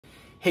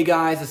Hey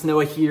guys, it's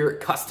Noah here,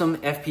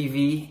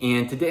 CustomFPV,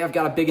 and today I've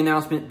got a big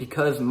announcement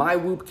because my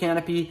Whoop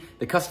canopy,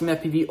 the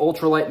CustomFPV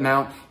ultralight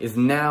mount, is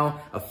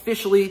now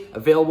officially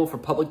available for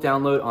public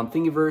download on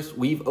Thingiverse.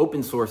 We've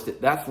open sourced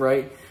it, that's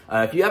right.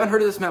 If you haven't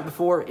heard of this mount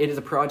before, it is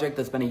a project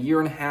that's been a year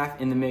and a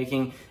half in the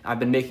making. I've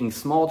been making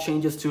small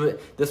changes to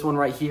it. This one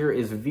right here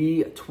is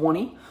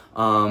V20.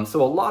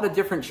 So a lot of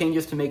different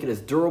changes to make it as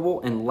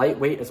durable and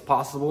lightweight as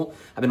possible.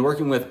 I've been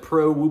working with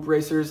pro Whoop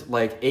racers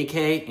like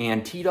AK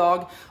and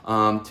T-Dog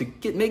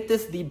to make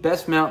this the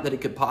best mount that it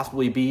could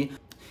possibly be.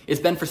 It's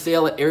been for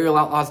sale at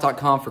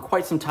aerialoutlaws.com for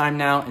quite some time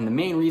now, and the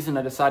main reason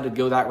I decided to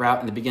go that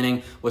route in the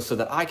beginning was so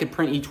that I could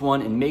print each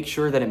one and make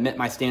sure that it met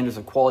my standards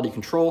of quality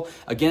control.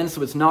 Again,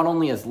 so it's not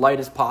only as light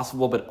as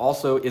possible, but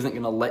also isn't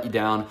gonna let you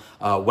down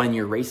when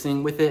you're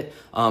racing with it.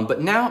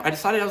 But now I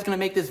decided I was gonna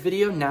make this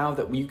video now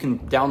that you can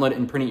download it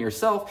and print it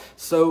yourself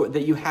so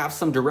that you have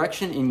some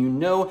direction and you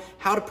know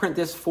how to print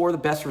this for the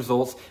best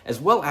results, as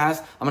well as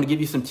I'm gonna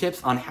give you some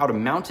tips on how to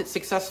mount it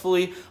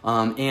successfully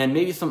and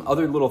maybe some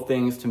other little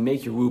things to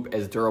make your Whoop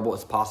as durable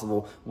as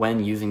possible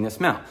when using this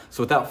mount.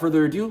 So without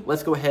further ado,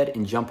 let's go ahead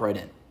and jump right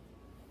in.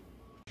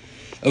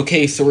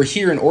 Okay, so we're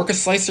here in Orca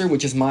Slicer,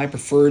 which is my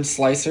preferred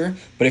slicer,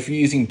 but if you're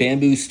using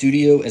Bamboo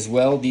Studio as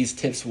well, these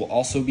tips will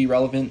also be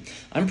relevant.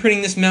 I'm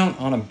printing this mount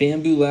on a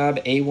Bamboo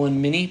Lab A1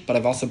 Mini, but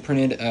I've also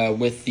printed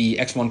with the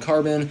X1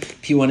 Carbon,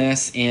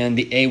 P1S, and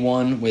the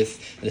A1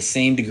 with the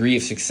same degree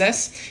of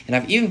success. And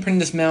I've even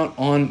printed this mount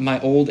on my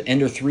old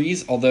Ender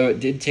 3s, although it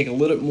did take a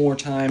little bit more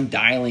time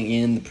dialing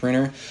in the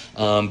printer.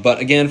 But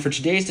again, for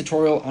today's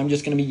tutorial, I'm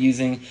just going to be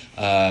using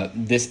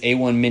this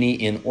A1 Mini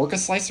in Orca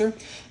Slicer.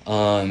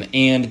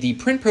 And the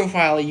print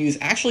profile I use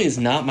actually is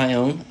not my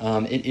own.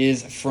 It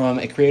is from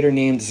a creator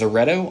named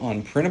Zoretto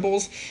on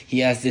Printables. He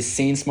has this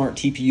SaneSmart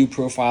TPU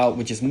profile,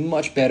 which is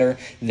much better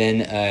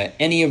than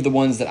any of the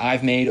ones that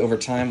I've made over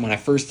time. When I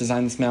first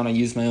designed this mount, I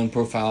used my own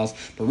profiles,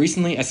 but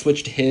recently I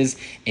switched to his,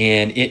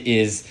 and it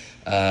is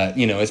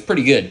it's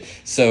pretty good.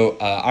 So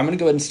I'm going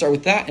to go ahead and start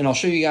with that, and I'll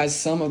show you guys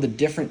some of the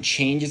different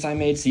changes I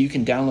made so you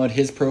can download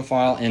his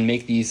profile and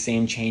make these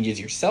same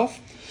changes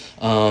yourself.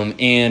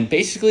 And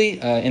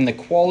basically, in the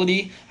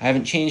quality, I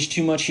haven't changed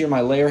too much here.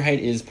 My layer height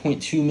is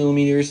 0.2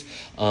 millimeters,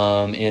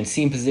 and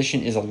seam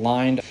position is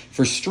aligned.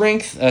 For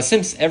strength,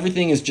 since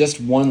everything is just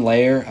one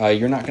layer,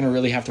 you're not going to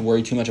really have to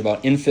worry too much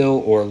about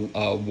infill or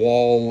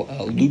wall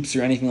loops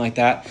or anything like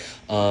that.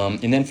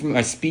 And then for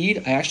my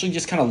speed, I actually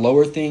just kind of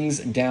lower things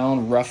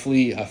down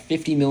roughly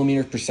 50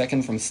 millimeters per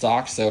second from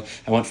stock. So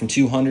I went from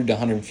 200 to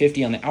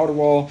 150 on the outer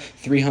wall,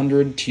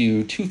 300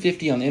 to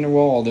 250 on the inner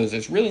wall, although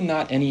there's really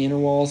not any inner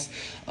walls.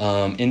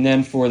 And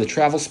then for the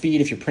travel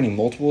speed, if you're printing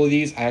multiple of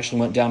these, I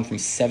actually went down from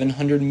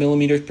 700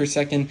 millimeters per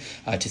second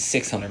to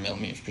 600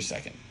 millimeters per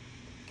second.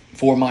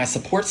 For my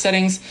support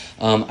settings,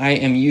 I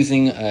am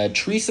using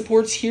tree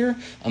supports here,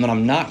 and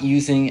I'm not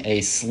using a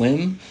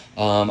slim.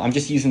 I'm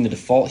just using the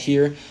default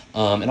here,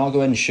 and I'll go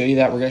ahead and show you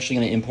that. We're actually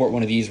going to import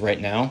one of these right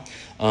now.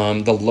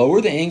 The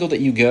lower the angle that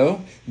you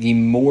go, the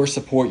more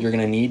support you're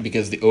going to need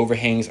because the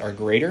overhangs are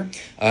greater.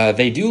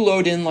 They do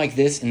load in like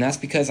this, and that's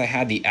because I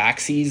had the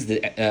axes,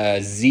 the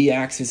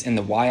Z-axis and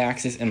the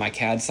Y-axis in my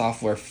CAD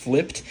software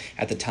flipped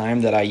at the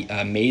time that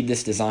I made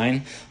this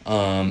design.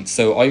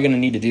 So all you're going to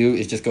need to do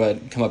is just go ahead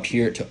and come up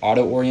here to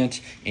auto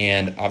orient,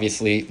 and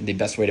obviously the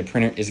best way to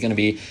print it is going to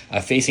be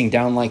facing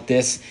down like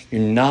this.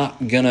 You're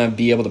not going to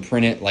be able to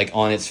print it like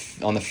on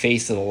the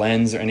face of the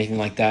lens or anything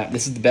like that.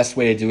 This is the best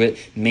way to do it,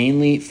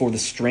 mainly for the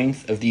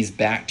strength of these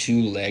back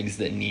two legs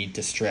that need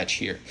to stretch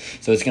here.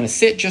 So it's going to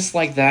sit just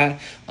like that.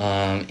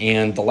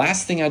 And the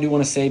last thing I do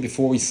want to say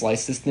before we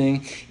slice this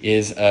thing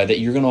is that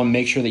you're going to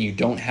make sure that you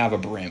don't have a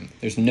brim.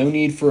 There's no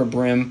need for a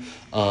brim.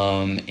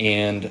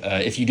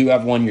 If you do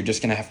have one, you're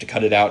just going to have to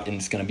cut it out, and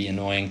it's going to be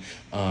annoying.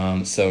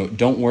 So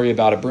don't worry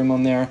about a brim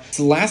on there.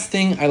 So the last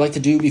thing I like to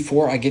do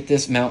before I get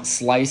this mount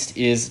sliced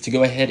is to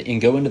go ahead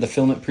and go into the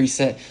filament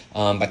preset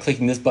by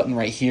clicking this button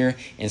right here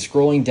and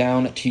scrolling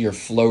down to your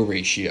flow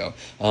ratio.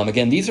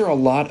 Again, these are a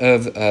lot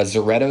of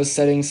Zoretto's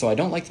settings, so I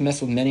don't like to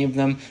mess with many of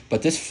them,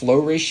 but this flow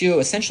ratio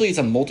essentially is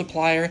a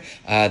multiplier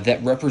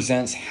that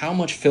represents how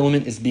much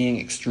filament is being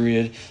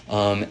extruded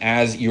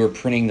as you're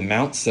printing the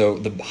mount. So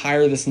the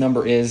higher this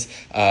number is,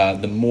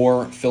 the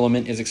more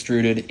filament is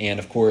extruded, and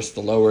of course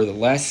the lower the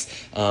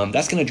less.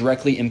 That's going to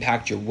directly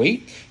impact your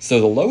weight. So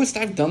the lowest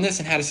I've done this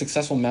and had a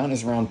successful mount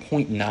is around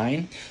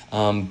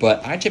 0.9,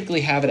 but I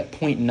typically have it at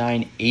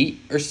 0.98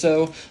 or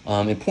so,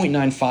 and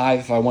 0.95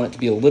 if I want it to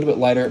be a little bit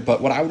lighter.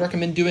 But what I would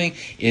recommend doing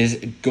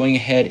is going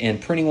ahead and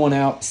printing one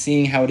out,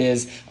 seeing how it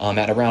is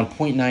at around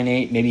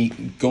 0.98, maybe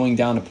going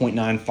down to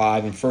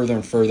 0.95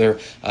 and further,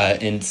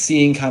 and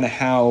seeing kind of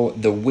how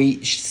the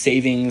weight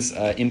savings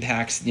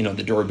impacts the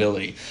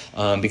durability,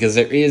 because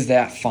there is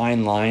that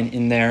fine line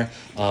in there,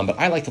 but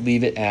I like to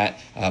leave it at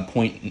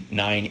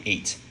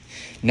 0.98.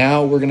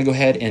 Now we're gonna go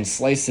ahead and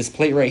slice this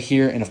plate right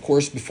here. And of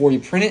course, before you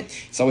print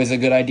it, it's always a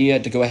good idea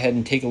to go ahead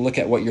and take a look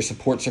at what your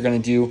supports are gonna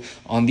do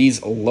on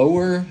these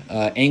lower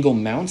angle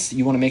mounts.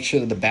 You wanna make sure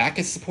that the back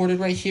is supported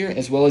right here,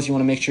 as well as you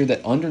wanna make sure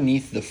that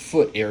underneath the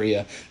foot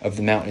area of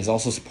the mount is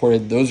also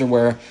supported. Those are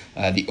where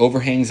the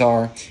overhangs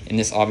are, and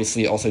this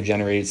obviously also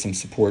generated some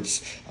supports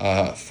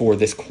for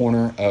this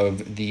corner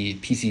of the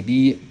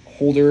PCB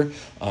holder,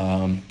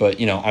 but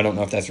you know, I don't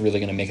know if that's really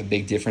going to make a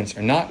big difference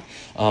or not.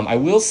 I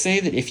will say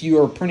that if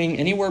you are printing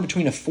anywhere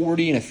between a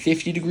 40 and a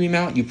 50 degree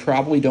mount, you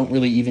probably don't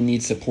really even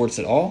need supports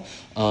at all,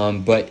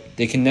 but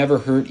they can never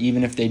hurt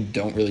even if they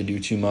don't really do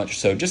too much.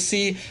 So just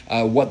see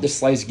what the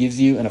slice gives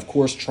you, and of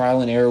course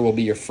trial and error will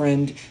be your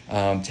friend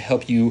to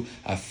help you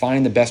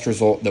find the best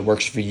result that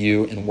works for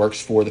you and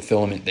works for the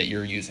filament that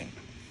you're using.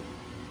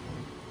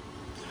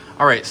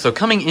 All right, so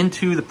coming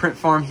into the print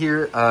farm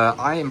here,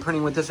 I am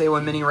printing with this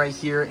A1 Mini right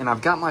here, and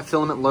I've got my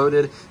filament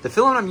loaded. The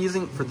filament I'm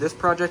using for this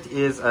project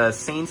is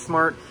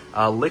SainSmart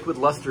Liquid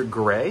Luster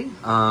Gray,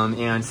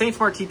 and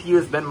SainSmart TPU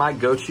has been my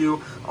go-to.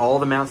 All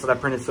the mounts that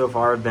I've printed so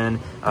far have been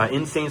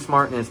in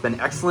SainSmart, and it's been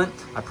excellent.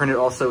 I printed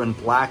also in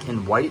black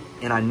and white,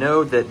 and I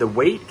know that the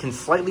weight can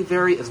slightly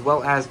vary, as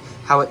well as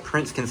how it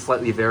prints can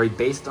slightly vary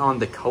based on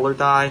the color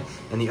dye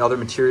and the other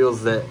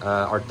materials that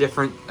are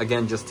different,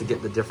 again, just to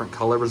get the different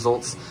color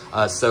results.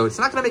 So it's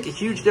not gonna make a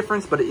huge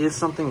difference, but it is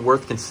something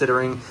worth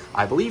considering.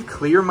 I believe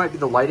clear might be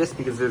the lightest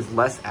because there's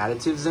less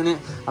additives in it.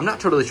 I'm not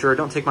totally sure,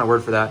 don't take my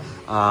word for that,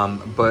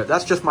 but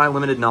that's just my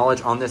limited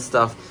knowledge on this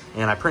stuff.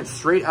 And I print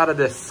straight out of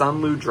this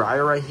Sunlu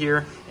dryer right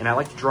here, and I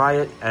like to dry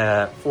it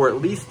for at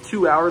least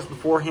 2 hours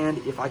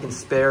beforehand if I can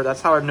spare.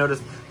 That's how I've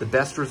noticed the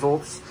best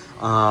results.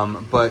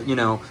 But you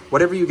know,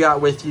 whatever you got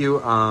with you,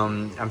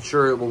 I'm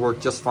sure it will work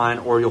just fine,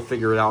 or you'll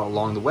figure it out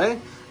along the way.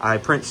 I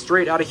print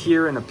straight out of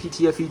here in a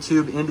PTFE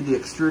tube into the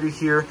extruder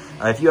here.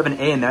 If you have an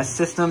AMS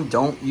system,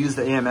 don't use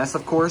the AMS,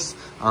 of course.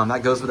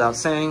 That goes without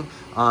saying.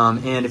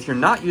 And if you're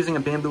not using a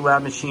Bamboo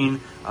Lab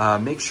machine,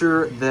 make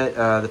sure that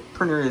the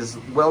printer is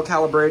well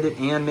calibrated,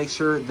 and make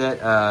sure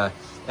that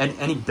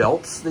any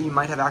belts that you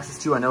might have access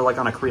to. I know like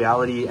on a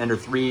Creality Ender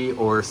 3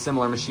 or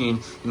similar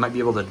machine, you might be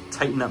able to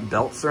tighten up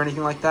belts or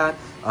anything like that.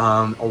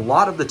 A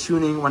lot of the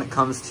tuning when it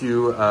comes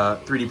to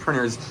 3D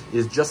printers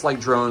is just like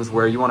drones,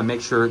 where you want to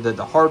make sure that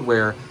the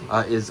hardware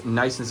is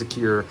nice and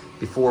secure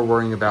before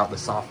worrying about the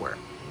software.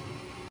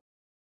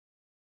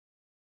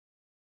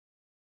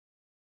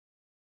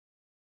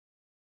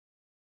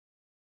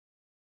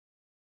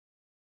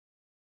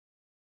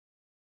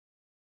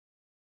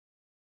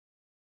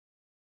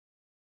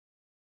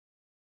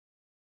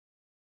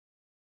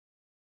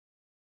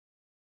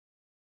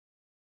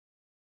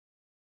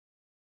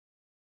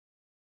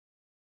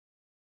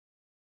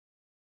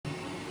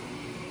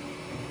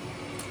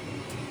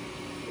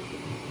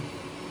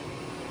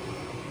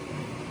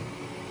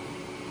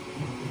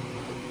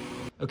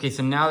 Okay,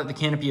 so now that the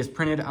canopy is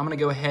printed, I'm gonna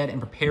go ahead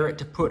and prepare it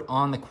to put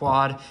on the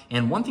quad.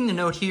 And one thing to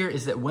note here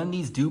is that when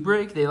these do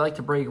break, they like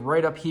to break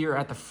right up here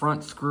at the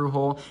front screw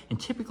hole. And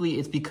typically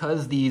it's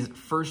because these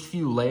first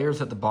few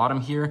layers at the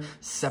bottom here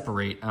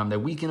separate. They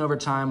weaken over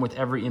time with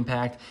every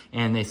impact,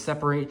 and they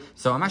separate.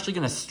 So I'm actually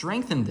gonna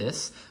strengthen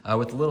this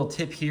with a little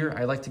tip here.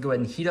 I like to go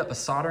ahead and heat up a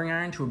soldering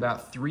iron to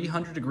about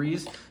 300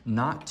 degrees,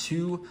 not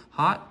too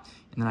hot.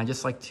 And then I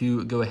just like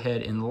to go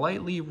ahead and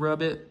lightly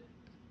rub it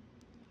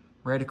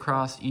right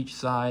across each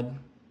side,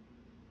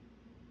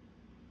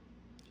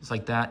 just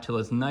like that, till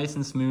it's nice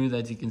and smooth.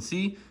 As you can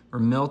see, we're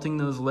melting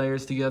those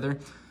layers together,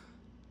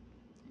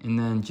 and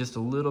then just a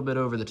little bit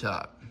over the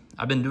top.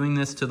 I've been doing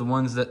this to the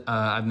ones that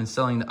I've been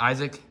selling to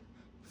Isaac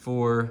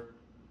for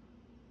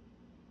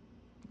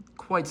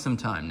quite some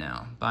time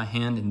now by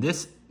hand, and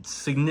this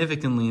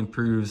significantly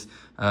improves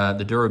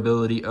the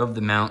durability of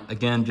the mount,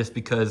 again, just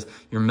because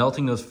you're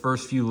melting those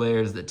first few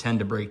layers that tend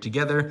to break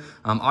together.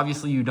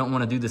 Obviously, you don't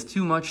want to do this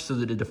too much so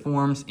that it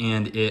deforms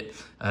and it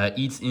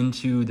eats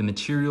into the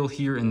material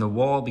here in the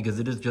wall, because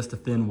it is just a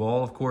thin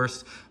wall, of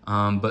course,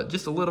 but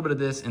just a little bit of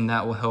this, and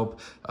that will help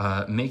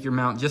make your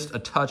mount just a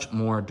touch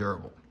more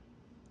durable.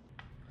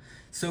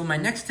 So my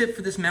next tip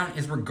for this mount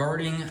is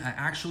regarding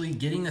actually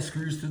getting the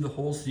screws through the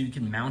hole so you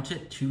can mount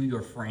it to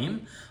your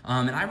frame.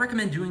 And I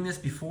recommend doing this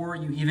before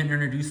you even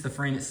introduce the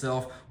frame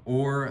itself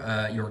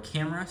or your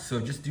camera. So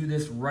just do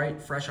this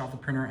right fresh off the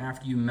printer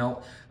after you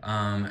melt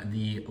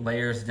the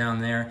layers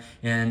down there.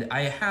 And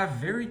I have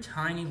very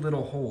tiny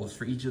little holes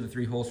for each of the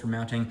 3 holes for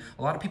mounting.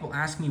 A lot of people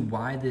ask me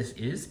why this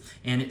is,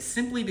 and it's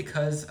simply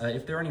because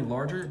if they're any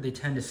larger, they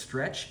tend to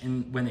stretch,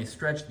 and when they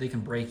stretch, they can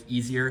break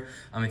easier.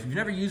 If you've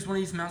never used one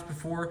of these mounts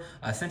before,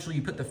 essentially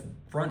you put the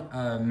front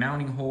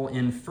mounting hole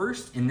in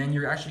first, and then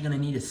you're actually gonna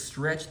need to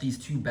stretch these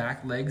 2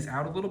 back legs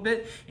out a little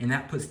bit, and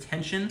that puts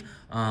tension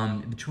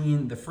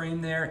between the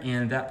frame there there,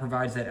 and that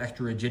provides that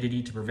extra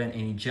rigidity to prevent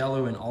any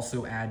jello and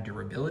also add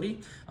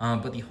durability.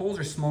 But the holes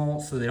are small,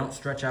 so they don't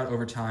stretch out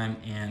over time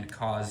and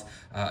cause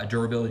a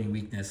durability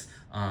weakness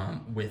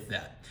with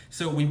that.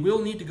 So we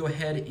will need to go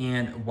ahead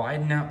and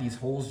widen out these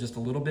holes just a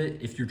little bit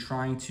if you're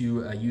trying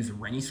to use a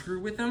Rennie screw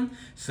with them.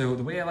 So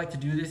the way I like to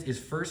do this is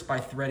first by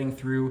threading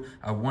through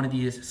one of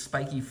these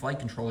spiky flight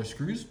controller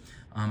screws.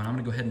 And I'm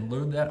gonna go ahead and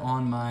load that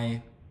on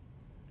my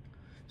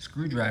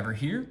screwdriver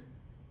here.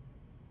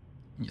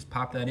 And just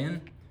pop that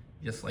in,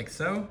 just like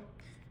so.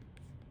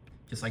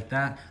 Just like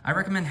that. I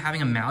recommend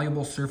having a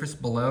malleable surface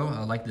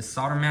below, like this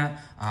solder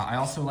mat. I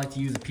also like to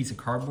use a piece of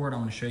cardboard. I'm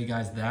gonna show you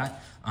guys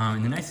that.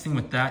 And the nice thing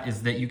with that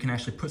is that you can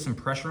actually put some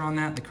pressure on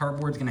that. The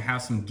cardboard's gonna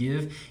have some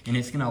give, and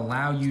it's gonna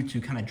allow you to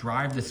kind of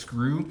drive the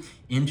screw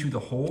into the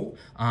hole.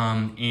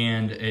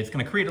 And it's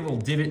gonna create a little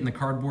divot in the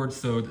cardboard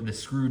so that the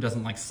screw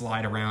doesn't like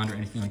slide around or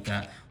anything like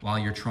that while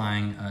you're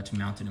trying to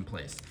mount it in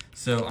place.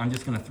 So I'm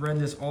just gonna thread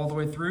this all the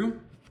way through,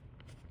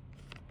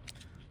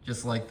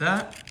 just like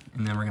that.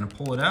 And then we're gonna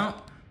pull it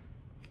out.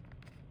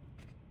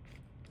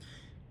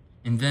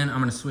 And then I'm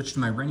gonna switch to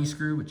my Rennie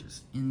screw, which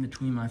is in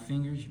between my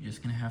fingers. You're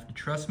just gonna have to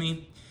trust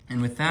me. And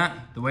with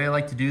that, the way I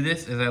like to do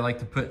this is I like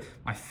to put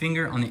my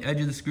finger on the edge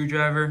of the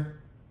screwdriver,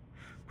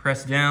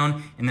 press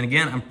down, and then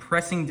again, I'm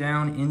pressing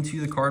down into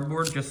the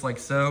cardboard just like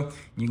so.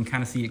 You can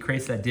kind of see it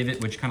creates that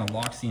divot, which kind of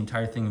locks the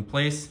entire thing in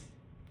place.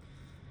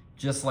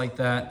 Just like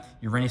that,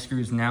 your Rennie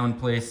screw is now in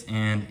place,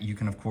 and you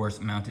can of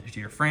course mount it to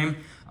your frame.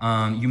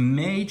 You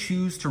may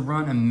choose to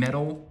run a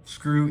metal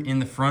screw in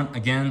the front.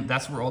 Again,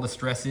 that's where all the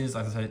stress is,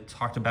 as I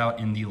talked about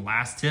in the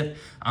last tip.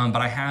 But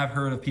I have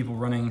heard of people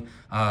running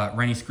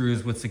Rennie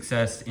screws with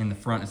success in the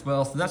front as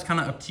well. So that's kind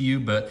of up to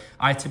you, but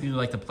I typically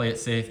like to play it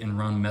safe and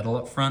run metal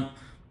up front.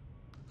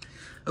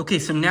 Okay,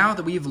 so now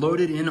that we've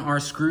loaded in our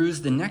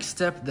screws, the next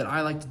step that I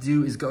like to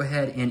do is go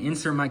ahead and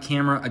insert my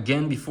camera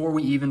again before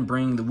we even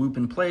bring the whoop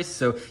in place.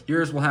 So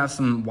yours will have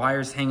some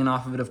wires hanging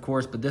off of it, of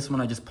course, but this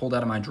one I just pulled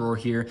out of my drawer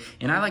here.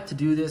 And I like to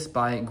do this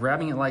by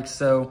grabbing it like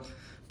so,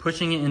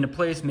 pushing it into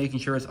place,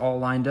 making sure it's all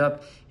lined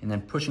up, and then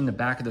pushing the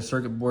back of the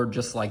circuit board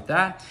just like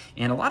that.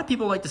 And a lot of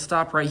people like to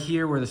stop right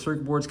here where the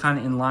circuit board's kind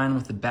of in line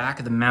with the back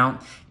of the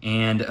mount.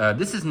 And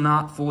this is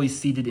not fully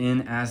seated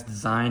in as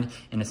designed,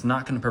 and it's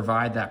not gonna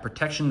provide that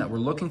protection that we're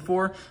looking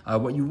for.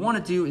 What you wanna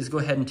do is go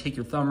ahead and take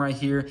your thumb right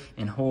here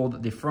and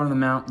hold the front of the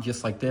mount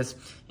just like this,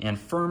 and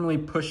firmly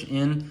push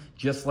in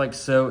just like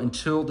so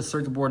until the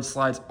circuit board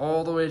slides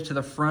all the way to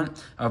the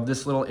front of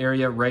this little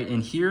area right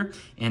in here.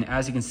 And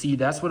as you can see,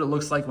 that's what it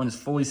looks like when it's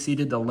fully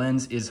seated. The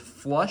lens is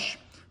flush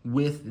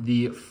with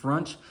the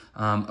front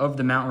of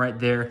the mount right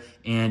there,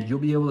 and you'll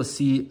be able to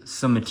see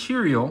some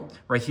material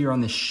right here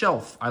on this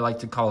shelf, I like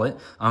to call it.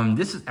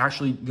 This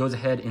actually goes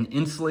ahead and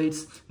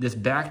insulates this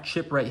back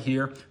chip right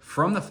here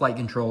from the flight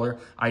controller,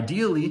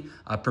 ideally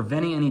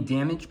preventing any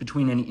damage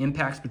between any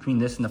impacts between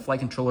this and the flight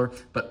controller,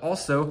 but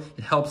also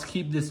it helps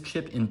keep this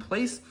chip in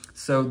place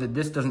so that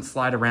this doesn't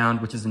slide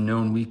around, which is a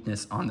known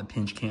weakness on the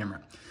Pinch camera.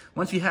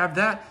 Once you have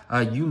that,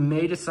 you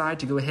may decide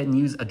to go ahead and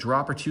use a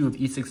drop or two of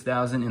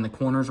E6000 in the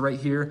corners right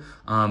here,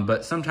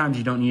 but sometimes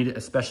you don't need it,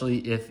 especially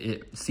if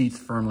it seats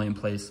firmly in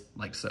place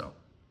like so.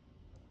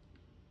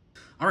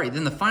 All right,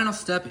 then the final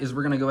step is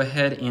we're gonna go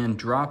ahead and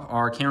drop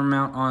our camera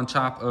mount on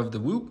top of the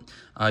whoop.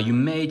 You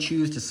may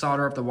choose to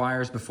solder up the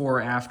wires before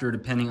or after,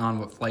 depending on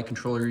what flight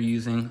controller you're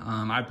using.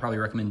 I'd probably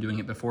recommend doing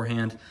it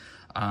beforehand.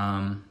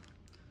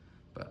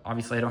 But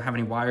obviously I don't have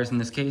any wires in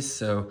this case,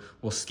 so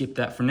we'll skip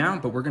that for now.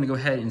 But we're gonna go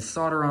ahead and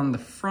solder on the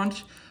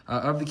front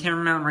of the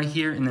camera mount right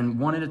here, and then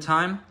one at a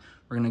time,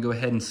 we're gonna go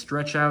ahead and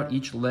stretch out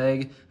each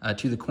leg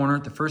to the corner.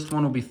 The first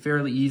one will be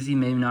fairly easy,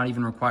 maybe not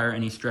even require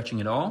any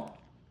stretching at all.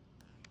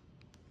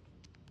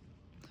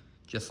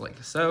 Just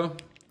like so.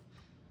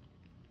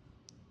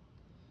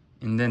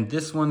 And then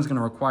this one's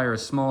gonna require a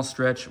small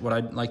stretch. What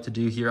I'd like to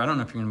do here, I don't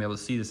know if you're gonna be able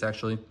to see this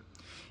actually,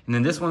 and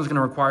then this one's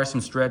gonna require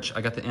some stretch.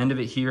 I got the end of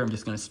it here. I'm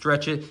just gonna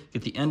stretch it,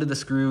 get the end of the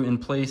screw in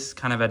place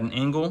kind of at an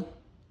angle.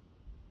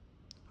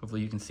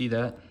 Hopefully you can see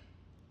that.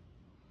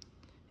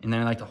 And then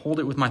I like to hold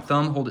it with my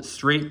thumb, hold it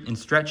straight and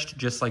stretched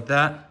just like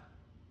that.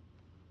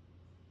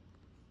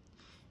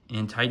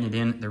 And tighten it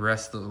in the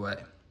rest of the way.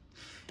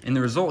 And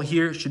the result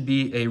here should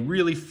be a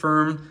really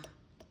firm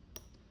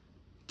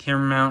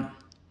camera mount,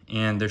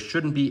 and there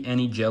shouldn't be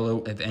any jello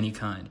of any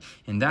kind.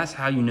 And that's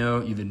how you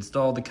know you've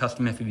installed the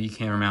CustomFPV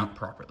camera mount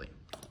properly.